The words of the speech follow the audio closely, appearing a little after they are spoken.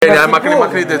אני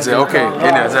מקליט את זה, אוקיי,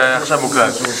 הנה, זה עכשיו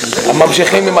מוקלט.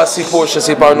 ממשיכים עם הסיפור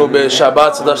שסיפרנו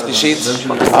בשבת, סעודה שלישית,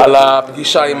 על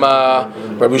הפגישה עם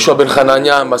רבי יהושע בן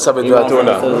חנניה, מסע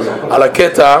בדואטונה, על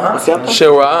הקטע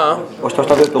שהוא ראה,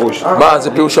 מה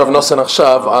זה פירוש רב נוסן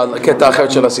עכשיו, על קטע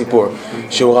אחרת של הסיפור,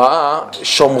 שהוא ראה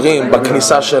שומרים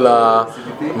בכניסה של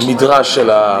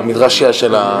המדרשיה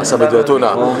של מסע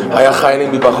בדואטונה, היה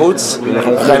חיילים מבחוץ,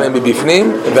 חיילים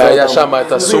מבפנים, והיה שם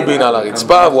את הסובין על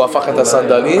הרצפה, והוא הפך את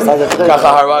הסנדלים,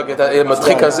 ככה הרג את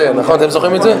המדחיק הזה, נכון? אתם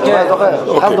זוכרים את זה? כן,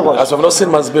 זוכר. אז רב נוסן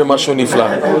מסביר משהו נפלא.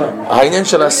 העניין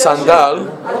של הסנדל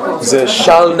זה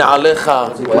של נעליך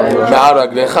מעל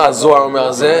רגליך, הזוהר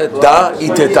אומר זה דא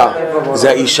איתתה, זה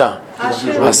האישה.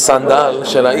 הסנדל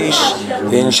של האיש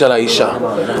זה עניין של האישה.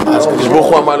 אז הקדוש ברוך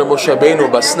הוא אמר למשה רבינו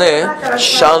בסנה,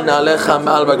 של נעליך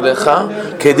מעל רגליך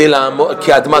כדי לעמוד,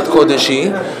 כאדמת קודש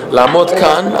היא, לעמוד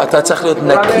כאן אתה צריך להיות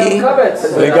נקי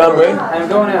לגמרי.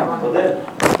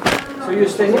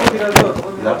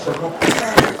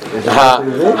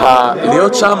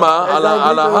 להיות שמה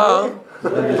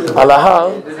על ההר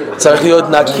צריך להיות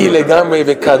נקי לגמרי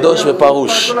וקדוש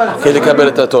ופרוש כדי לקבל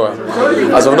את התורה.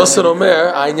 אז רב נוסן אומר,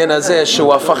 העניין הזה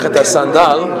שהוא הפך את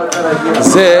הסנדל,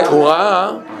 זה הוא ראה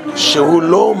שהוא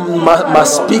לא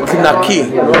מספיק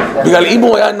נקי, בגלל אם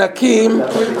הוא היה נקי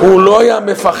הוא לא היה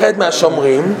מפחד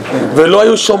מהשומרים ולא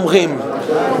היו שומרים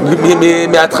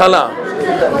מההתחלה.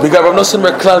 בגלל רב נוסן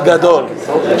אומר כלל גדול,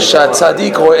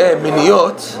 שהצדיק רואה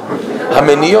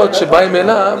המניות שבאים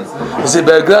אליו זה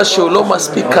בגלל שהוא לא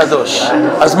מספיק קדוש.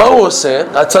 אז מה הוא עושה?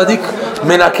 הצדיק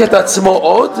מנקה את עצמו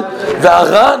עוד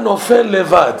והרע נופל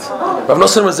לבד. רב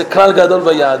נוסן אומר זה כלל גדול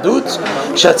ביהדות,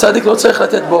 שהצדיק לא צריך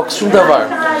לתת בו שום דבר.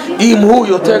 אם הוא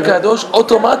יותר קדוש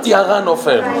אוטומטי הרע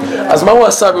נופל. אז מה הוא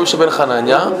עשה רבי יהושע בן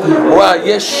חנניה? הוא ראה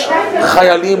יש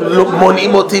חיילים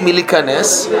מונעים אותי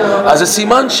מלהיכנס, אז זה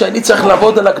סימן שאני צריך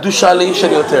לעבוד על הקדושה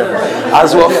שלי יותר.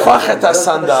 אז הוא הפך את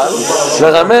הסנדל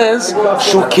לרמז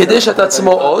שהוא קידש את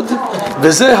עצמו עוד,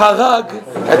 וזה הרג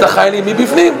את החיילים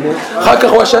מבפנים. אחר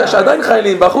כך הוא שעדיין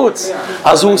חיילים בחוץ,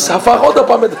 אז הוא הפך עוד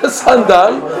פעם את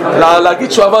הסנדל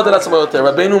להגיד שהוא עבד על עצמו יותר.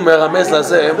 רבינו מרמז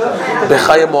לזה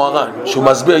בחיי מוהר"ן, שהוא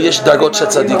מסביר יש דרגות של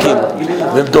צדיקים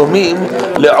והם דומים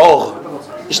לאור.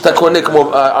 שאתה קונה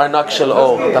כמו ארנק של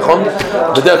אור, נכון?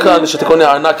 בדרך כלל שאתה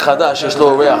קונה ארנק חדש יש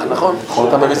לו ריח, נכון?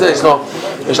 אתה מביא זה,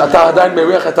 אתה עדיין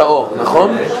מריח את האור,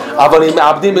 נכון? אבל אם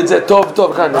מעבדים את זה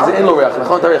טוב, כאן, זה אין לו ריח,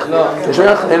 נכון? אתה ריח? יש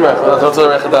ריח? אין ריח, אתה רוצה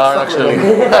לריח את הארנק שלי.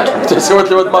 אתה רוצה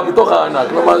לראות מה בתוך הארנק,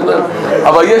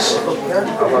 אבל יש...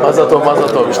 מה זה טוב?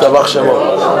 משתבח שמו.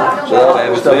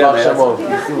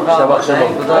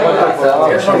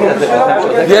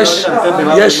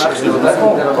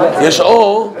 יש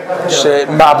אור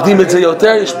שמעבדים את זה יותר,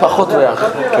 יש פחות ריח.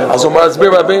 אז הוא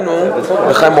מסביר רבינו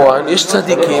בחי מוהר"ן, יש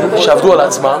צדיקים שעבדו על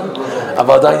עצמם,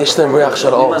 אבל עדיין יש להם ריח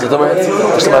של אור. זאת אומרת,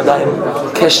 יש להם עדיין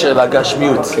קשר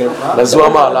לגשמיות,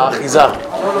 לזוהמה, לאחיזה.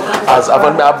 אבל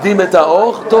מאבדים את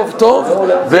האור טוב,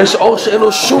 ויש אור שאין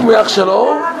לו שום ריח של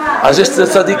אור, אז יש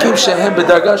צדיקים שהם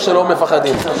בדרגה שלא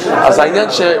מפחדים. אז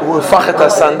העניין שהוא הפך את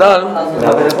הסנדל,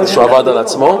 שהוא עבד על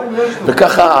עצמו,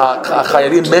 וככה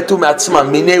החיילים מתו מעצמם,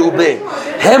 מיני ובה.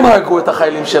 הם הרגו את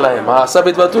החיילים שלהם. העשה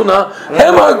בדואטונה,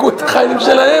 הם הרגו את החיילים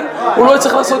שלהם, הוא לא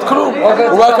צריך לעשות כלום,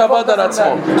 הוא רק עבד על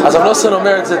עצמו. אז רב נוסן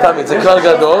אומר את זה תמיד, זה כלל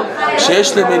גדול,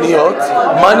 שיש למניות,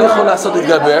 מה אני יכול לעשות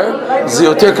להתגבר? זה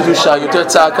יותר קדושה, יותר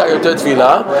צעקה, יותר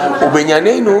תפילה,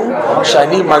 ובענייננו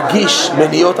שאני מרגיש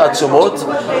מניות עצומות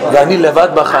ואני לבד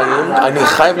בחיים, אני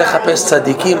חייב לחפש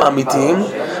צדיקים אמיתיים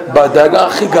בדרגה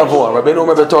הכי גבוה. רבינו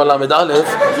אומר בתורה ל"א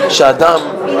שאדם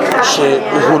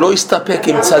שהוא לא יסתפק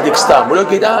עם צדיק סתם, הוא לא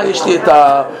יגיד יש לי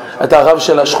את הרב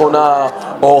של השכונה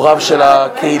או רב של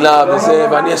הקהילה וזה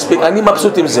ואני אספיק, אני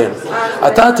מבסוט עם זה.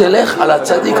 אתה תלך על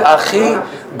הצדיק הכי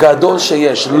גדול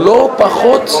שיש, לא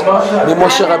פחות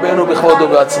ממשה רבינו בכבודו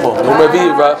בעצמו. הוא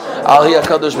מביא הארי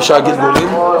הקדוש בשער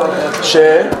הגלגולים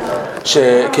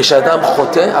שכשאדם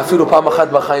חוטא אפילו פעם אחת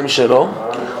בחיים שלו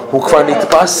הוא כבר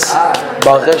נתפס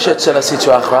ברשת של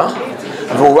הסיטואציה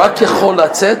והוא רק יכול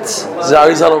לצאת, זה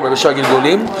האריז"ל אומר בשער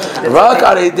הגלגולים, רק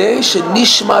על ידי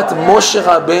שנשמת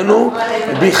משה רבנו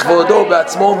בכבודו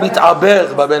בעצמו מתעבר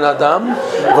בבן אדם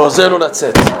ועוזר לו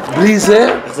לצאת. בלי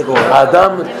זה האדם,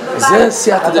 זה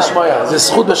סייעתא דשמיא, זה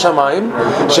זכות בשמיים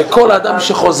שכל אדם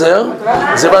שחוזר,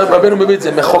 זה רבנו מביא את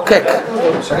זה, מחוקק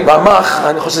במח,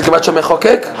 אני חושב שכמעט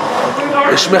שמחוקק,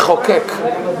 יש מחוקק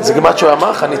זה גימטריה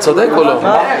רמ"ח? אני צודק או לא?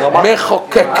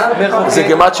 מחוקק. זה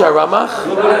גימטריה רמ"ח?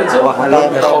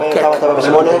 מחוקק.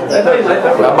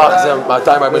 רמ"ח זה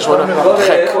 248?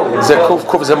 חק. זה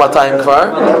קוף זה 200 כבר.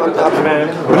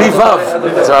 בלי ו'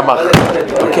 זה רמ"ח.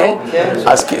 אוקיי?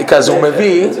 אז הוא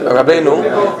מביא, רבנו,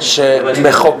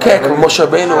 שמחוקק משה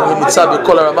רבנו נמצא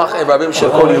בכל הרמ"ח איברים של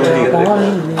כל יהודי.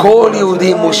 כל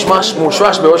יהודי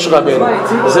מושרש בראש רבנו.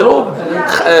 זה לא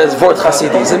וורט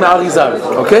חסידי, זה מהאריזל,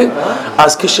 אוקיי?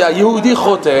 אז כשהיהודי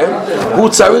חוטא, הוא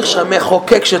צריך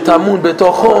שהמחוקק שטמון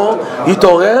בתוכו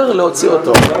יתעורר להוציא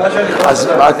אותו. אז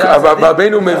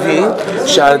רבנו מביא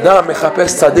שהאדם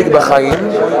מחפש צדיק בחיים,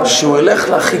 שהוא ילך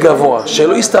להכי גבוה,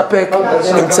 שלא יסתפק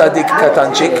עם צדיק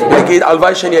קטנצ'יק ויגיד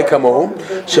הלוואי שאני אהיה כמוהו,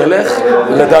 שילך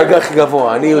לדרגה הכי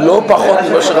גבוה. אני לא פחות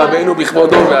ממשה רבנו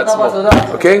בכבודו ובעצמו,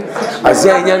 אוקיי? אז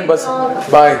זה העניין.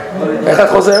 ביי. איך את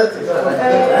חוזרת?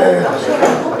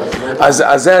 אז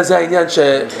זה העניין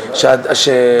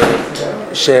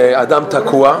שאדם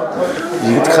תקוע,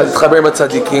 להתחבר עם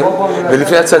הצדיקים,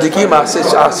 ולפני הצדיקים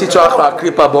העשית שלך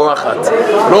הקליפה בורחת,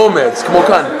 לא עומד, כמו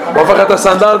כאן, הוא הפך את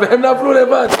הסנדל והם נפלו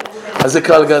לבד. אז זה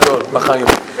כלל גדול בחיים.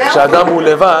 כשאדם הוא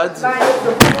לבד,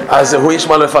 אז הוא יש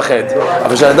מה לפחד.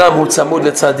 אבל כשאדם הוא צמוד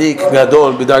לצדיק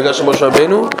גדול בדרגה של משה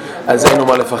רבנו, אז אין לו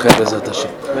מה לפחד בעזרת השם.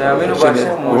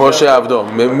 משה עבדו.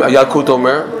 ילקוט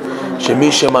אומר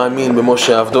שמי שמאמין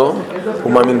במשה עבדו,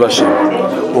 הוא מאמין בהשם.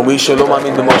 ומי שלא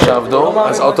מאמין במשה עבדו,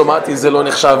 אז אוטומטית זה לא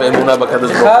נחשב אמונה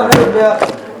בקדוש ברוך הוא.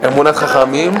 אמונת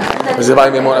חכמים, וזה בא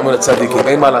עם אמונת צדיקים,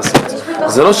 אין מה לעשות.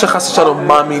 זה לא שחס ושלום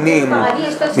מאמינים,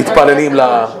 מתפללים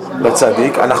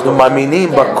לצדיק, אנחנו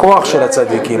מאמינים בכוח של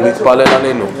הצדיקים, להתפלל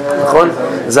עלינו, נכון?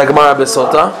 זה הגמרא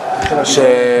בסוטה,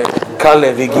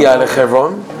 שקלב הגיע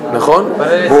לחברון, נכון?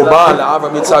 והוא בא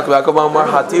לאברהם יצחק ויעקב ואמר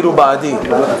הטילו בעדי,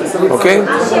 אוקיי?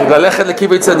 ללכת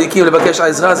לקברי צדיקים לבקש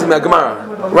עזרה זה מהגמרא,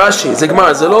 רש"י, זה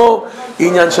גמרא, זה לא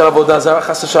עניין של עבודה זרה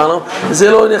חס ושלום,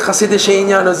 זה לא חסידי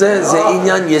שעניין הזה, זה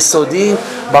עניין יסודי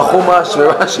בחומש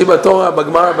ורש"י בתורה,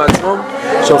 בגמרא בעצמו,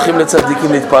 שהולכים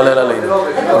לצדיקים להתפלל עלינו.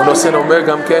 רב נוסן אומר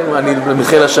גם כן, אני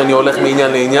מתחילה שאני הולך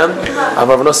מעניין לעניין,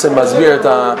 אבל רב נוסן מסביר את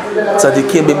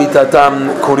הצדיקים במיתתם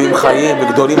קוראים חיים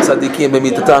וגדולים צדיקים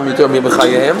במיתתם יותר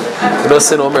מבחייהם. רב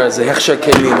נוסן אומר, זה הכשר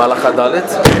כלים הלכה ד'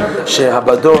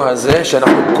 שבדור הזה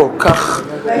שאנחנו כל כך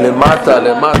למטה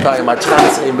עם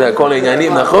הצ'חנסים וכל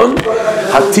העניינים, נכון?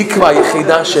 התקווה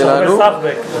היחידה שלנו,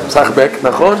 סחבק,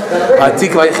 נכון?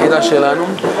 התקווה היחידה שלנו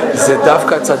זה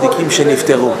דווקא צדיקים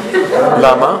שנפטרו.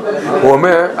 למה? הוא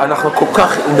אומר, אנחנו כל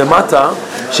כך למטה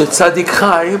שצדיק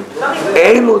חי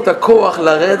אין לו את הכוח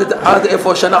לרדת עד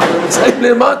איפה שאנחנו נמצאים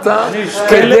למטה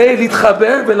כדי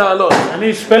להתחבר ולעלות. אני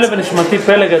איש פלא ונשמתי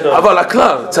פלא גדול. אבל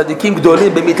הכלל, צדיקים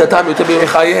גדולים במיתתם יותר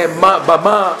בחייהם,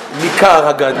 במה ניכר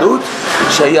הגדלות?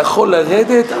 שיכול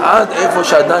לרדת עד איפה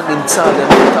שאדם נמצא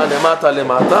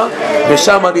למטה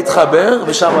ושם להתחבר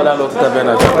ושם לעלות את הבן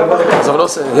אדם. אז הוא לא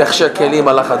עושה הכשר כלים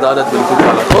הלכה ד' בליכוד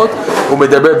הלכות, הוא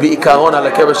מדבר בעיקרון על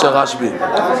הקבר של רשב"י.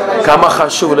 כמה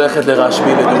חשוב ללכת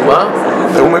לרשב"י לדוגמה,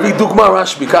 והוא מביא דוגמה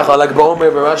רשב"י, ככה ל"ג בעומר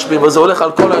ורשב"י, וזה הולך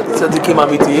על כל הצדיקים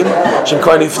האמיתיים שהם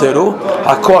כבר נפטרו.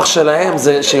 הכוח שלהם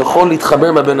זה שיכול להתחבר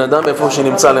עם הבן אדם איפה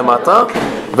שנמצא למטה,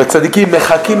 וצדיקים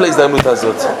מחכים להזדמנות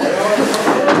הזאת.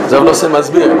 זה רב נוסן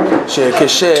מסביר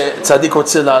שכשצדיק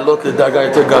רוצה לעלות לדרגה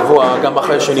יותר גבוה גם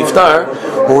אחרי שנפטר,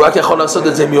 הוא רק יכול לעשות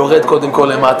את זה אם יורד קודם כל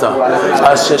למטה.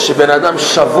 אז שבן אדם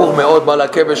שבור מאוד בא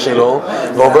לקבר שלו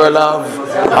ועובר עליו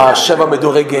 7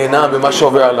 מדורי גיהנם ומה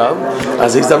שעובר עליו,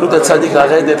 אז הזדמנות הצדיק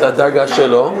לרדת לדרגה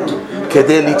שלו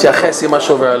כדי להתייחס עם מה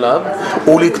שעובר עליו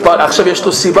ולהתפלל. עכשיו יש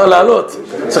לו סיבה לעלות,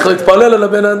 צריך להתפלל על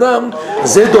הבן אדם,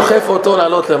 זה דוחף אותו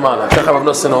לעלות למעלה. ככה רב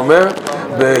נוסן אומר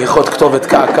בהלכות כתובת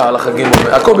קעקע על החגים,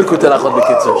 הכל בליקוטי הלכות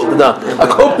בקיצור, אתה יודע,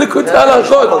 הכל בליקוטי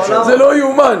הלכות, זה לא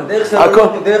יאומן,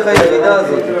 דרך הירידה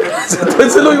הזאת,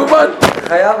 זה לא יאומן,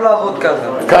 חייב לעבוד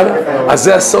ככה. אז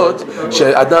זה הסוד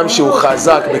שאדם שהוא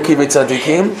חזק בקברי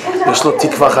צדיקים יש לו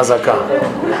תקווה חזקה.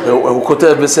 הוא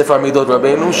כותב בספר המידות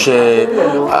רבנו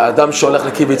שהאדם שהולך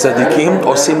לקברי צדיקים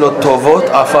עושים לו טובות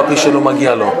אף על פי שלא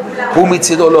מגיע לו, הוא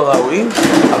מצידו לא ראוי,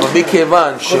 אבל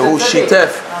מכיוון שהוא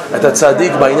שיתף את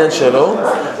הצדיק בעניין שלו,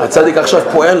 הצדיק עכשיו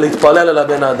פועל להתפלל על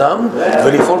הבן אדם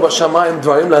ולפעול בשמיים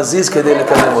דברים להזיז כדי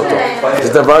לקדם אותו.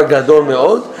 זה דבר גדול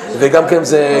מאוד, וגם כן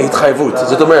זה התחייבות.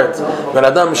 זאת אומרת, בן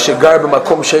אדם שגר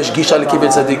במקום שיש גישה לקברי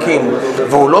צדיקים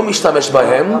והוא לא משתמש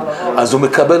בהם, אז הוא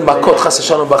מקבל מכות חס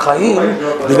ושלום בחיים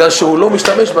בגלל שהוא לא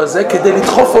משתמש בזה כדי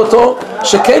לדחוף אותו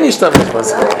שכן ישתמש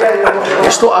בזה.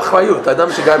 יש לו אחריות.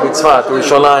 אדם שגר בצפת או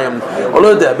ירושלים או לא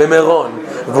יודע, במירון,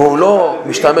 והוא לא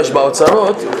משתמש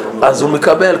באוצרות, אז הוא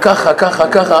מקבל ככה,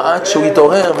 עד שהוא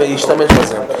יתעורר וישתמש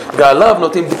בזה. ועליו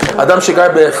נותנים, אדם שגר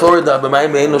בפלורידה,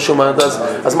 במים אין לו שום עד,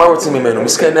 אז מה רוצים ממנו?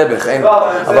 מסכן נבח, אין.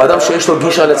 אבל אדם שיש לו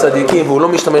גישה לצדיקים והוא לא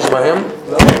משתמש בהם,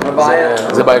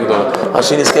 זה בעיה גדולה. אז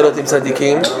שנזכה להיות עם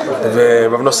צדיקים,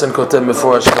 ורב נוסן כותב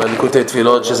מפורש בליקוטי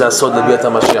תפילות, שזה הסוד לביאת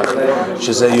המשיח.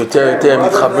 שזה יותר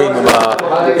מתחברים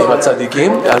עם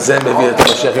הצדיקים, אז זה מביא את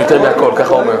המשיח יותר מהכל,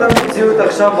 ככה אומר. המציאות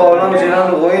עכשיו בעולם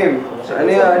שלנו רואים,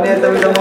 אני תמיד